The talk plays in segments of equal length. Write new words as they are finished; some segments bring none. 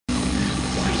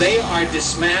They are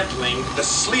dismantling the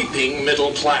sleeping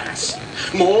middle class.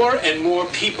 More and more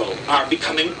people are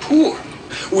becoming poor.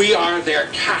 We are their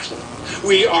cattle.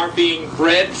 We are being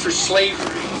bred for slavery.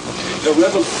 The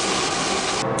revolution.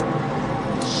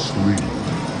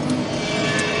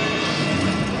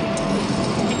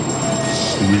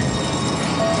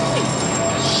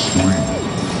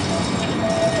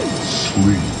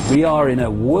 We are in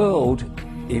a world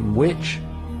in which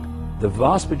the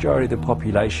vast majority of the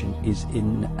population is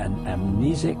in an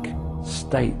amnesic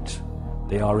state.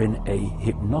 They are in a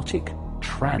hypnotic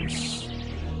trance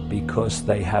because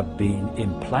they have been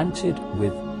implanted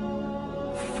with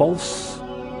false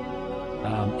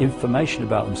information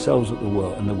about themselves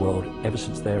and the world ever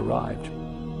since they arrived.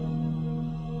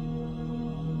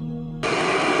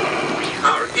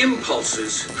 Our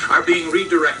impulses are being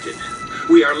redirected.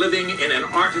 We are living in an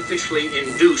artificially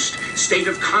induced state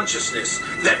of consciousness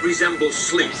that resembles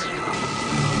sleep.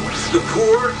 The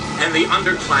poor and the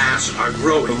underclass are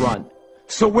growing.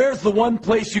 So where's the one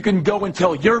place you can go and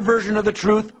tell your version of the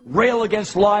truth, rail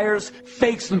against liars,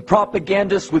 fakes and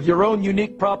propagandists with your own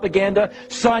unique propaganda,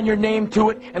 sign your name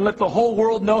to it, and let the whole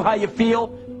world know how you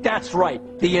feel? That's right,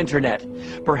 the internet.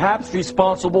 Perhaps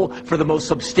responsible for the most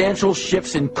substantial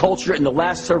shifts in culture in the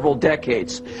last several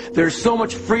decades. There's so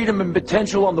much freedom and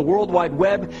potential on the World Wide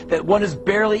Web that one is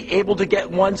barely able to get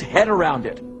one's head around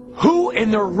it. Who in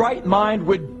their right mind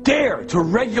would dare to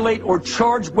regulate or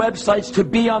charge websites to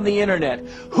be on the internet?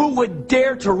 Who would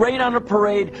dare to rain on a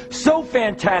parade so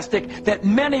fantastic that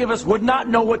many of us would not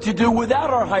know what to do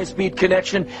without our high-speed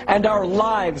connection and our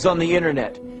lives on the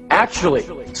internet? Actually,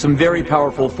 some very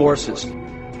powerful forces.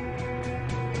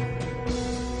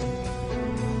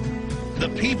 The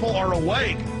people are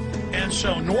awake, and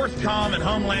so Northcom and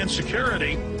Homeland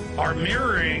Security are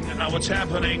mirroring what's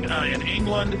happening in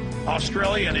England,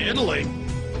 Australia, and Italy,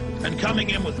 and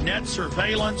coming in with net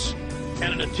surveillance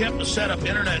and an attempt to set up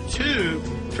Internet 2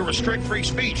 to restrict free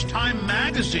speech. Time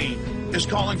Magazine is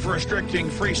calling for restricting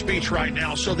free speech right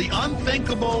now. So the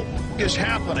unthinkable is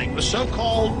happening. The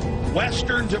so-called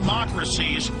Western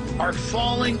democracies are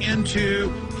falling into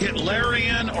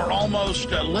Hitlerian or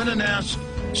almost Lenin-esque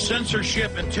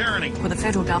censorship and tyranny. Well, the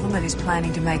federal government is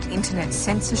planning to make internet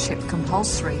censorship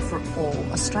compulsory for all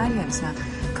Australians. Now,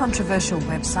 controversial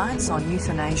websites on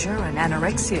euthanasia and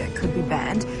anorexia could be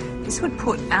banned. This would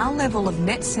put our level of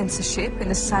net censorship in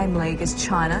the same league as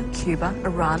China, Cuba,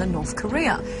 Iran and North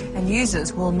Korea. And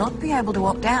users will not be able to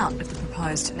opt out of the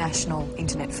proposed national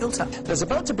internet filter. There's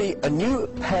about to be a new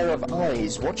pair of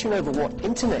eyes watching over what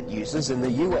internet users in the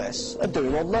US are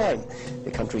doing online.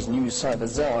 The country's new cyber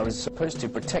czar is supposed to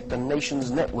protect the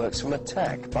nation's networks from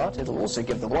attack, but it'll also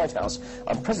give the White House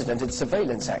unprecedented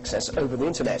surveillance access over the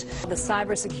internet. The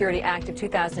Cybersecurity Act of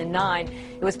 2009,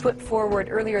 it was put forward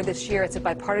earlier this year. It's a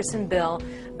bipartisan bill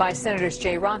by Senators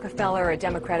Jay Rockefeller, a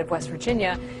Democrat of West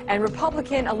Virginia, and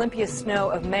Republican Olympia Snowe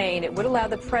of Maine. It would allow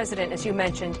the president, as you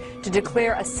mentioned, to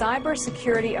declare a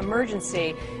cybersecurity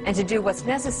emergency and to do what's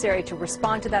necessary to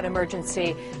respond to that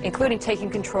emergency, including taking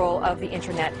control of the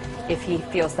internet if he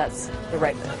feels that's the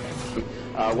right thing.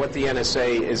 What the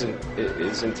NSA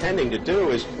is intending to do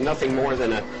is nothing more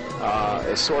than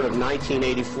a sort of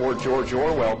 1984 George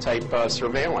Orwell type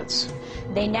surveillance.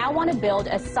 They now want to build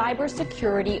a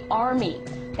cybersecurity army.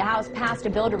 The House passed a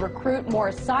bill to recruit more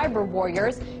cyber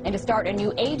warriors and to start a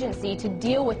new agency to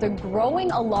deal with the growing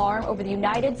alarm over the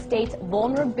United States'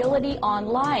 vulnerability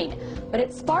online. But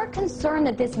it sparked concern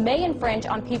that this may infringe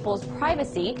on people's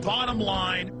privacy. Bottom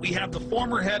line, we have the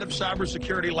former head of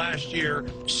cybersecurity last year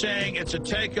saying it's a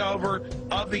takeover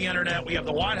of the internet. We have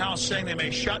the White House saying they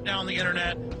may shut down the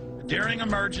internet during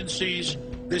emergencies.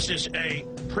 This is a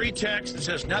pretext. This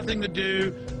has nothing to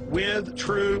do with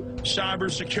true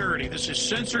cybersecurity. This is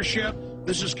censorship.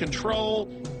 This is control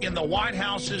in the White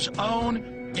House's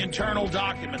own internal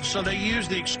documents. So they use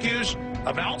the excuse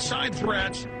of outside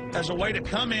threats as a way to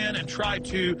come in and try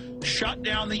to shut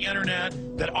down the internet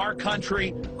that our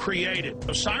country created.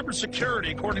 So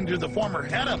cybersecurity, according to the former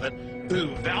head of it,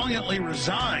 who valiantly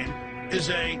resigned, is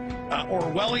a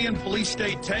Orwellian police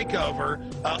state takeover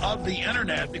of the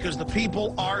internet, because the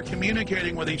people are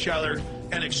communicating with each other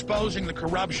and exposing the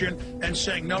corruption and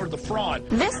saying no to the fraud.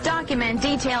 This document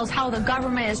details how the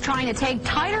government is trying to take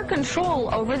tighter control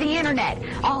over the internet,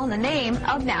 all in the name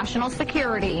of national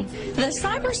security. The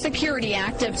Cybersecurity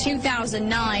Act of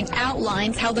 2009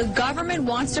 outlines how the government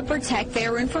wants to protect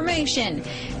their information.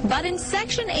 But in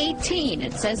Section 18,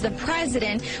 it says the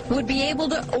president would be able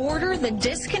to order the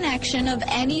disconnection of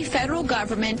any federal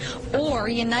government or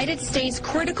United States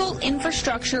critical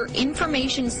infrastructure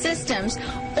information systems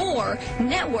or more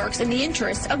networks in the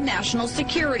interests of national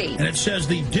security. And it says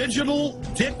the digital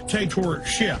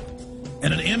dictatorship,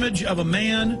 and an image of a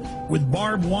man with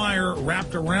barbed wire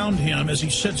wrapped around him as he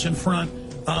sits in front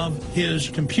of his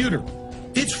computer.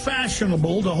 It's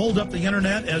fashionable to hold up the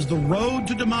internet as the road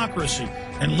to democracy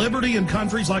and liberty in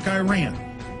countries like Iran.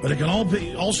 But it can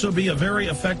also be a very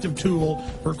effective tool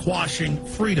for quashing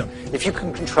freedom. If you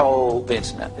can control the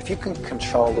internet, if you can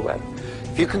control the web,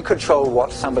 if you can control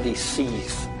what somebody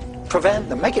sees, prevent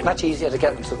them, make it much easier to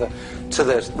get them to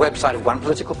the website of one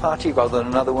political party rather than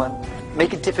another one,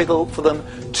 make it difficult for them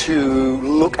to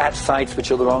look at sites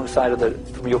which are the wrong side of the,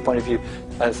 from your point of view,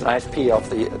 as an ISP of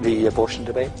the abortion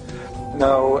debate.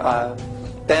 No,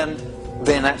 then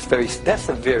that's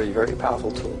a very, very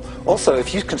powerful tool. Also,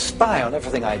 if you can spy on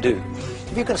everything I do,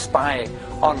 if you can spy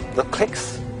on the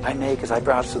clicks I make as I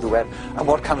browse through the web and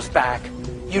what comes back,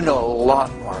 you know a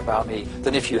lot more about me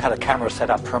than if you had a camera set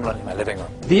up permanently in my living room.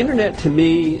 The internet to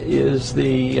me is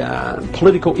the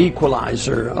political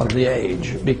equalizer of the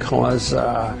age, because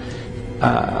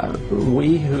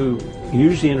we who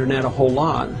use the internet a whole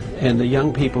lot, and the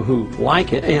young people who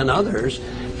like it and others,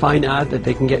 find out that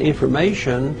they can get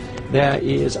information that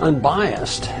is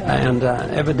unbiased. And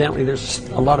evidently there's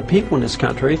a lot of people in this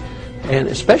country, and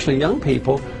especially young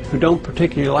people, who don't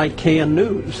particularly like canned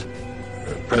news.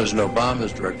 President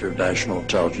Obama's Director of National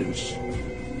Intelligence,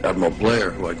 Admiral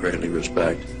Blair, who I greatly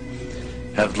respect,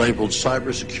 have labeled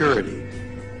cybersecurity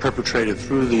perpetrated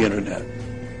through the internet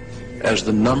as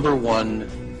the #1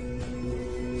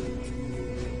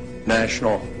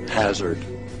 national hazard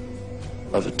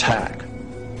of attack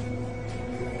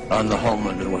on the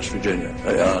homeland in West Virginia,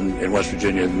 in West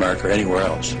Virginia, America, anywhere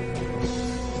else.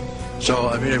 So,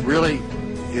 I mean, it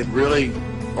really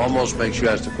almost makes you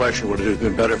ask the question, would it have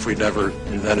been better if we never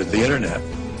invented the internet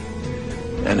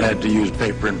and had to use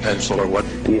paper and pencil or what?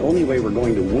 And the only way we're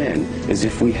going to win is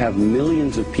if we have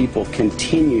millions of people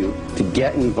continue to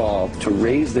get involved, to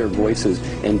raise their voices,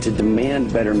 and to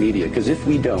demand better media. Because if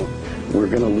we don't, we're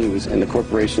going to lose, and the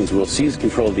corporations will seize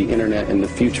control of the internet and the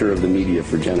future of the media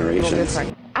for generations.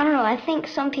 I don't know, I think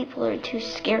some people are too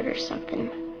scared or something.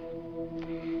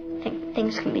 I think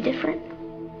things can be different.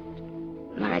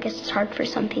 But I guess it's hard for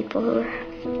some people who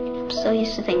are so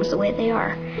used to things the way they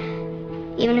are,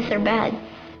 even if they're bad,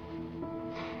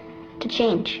 to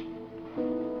change.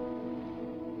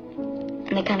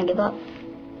 And they kind of give up.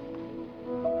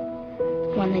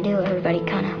 When they do, everybody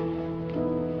kind of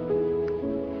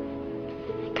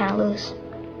lose.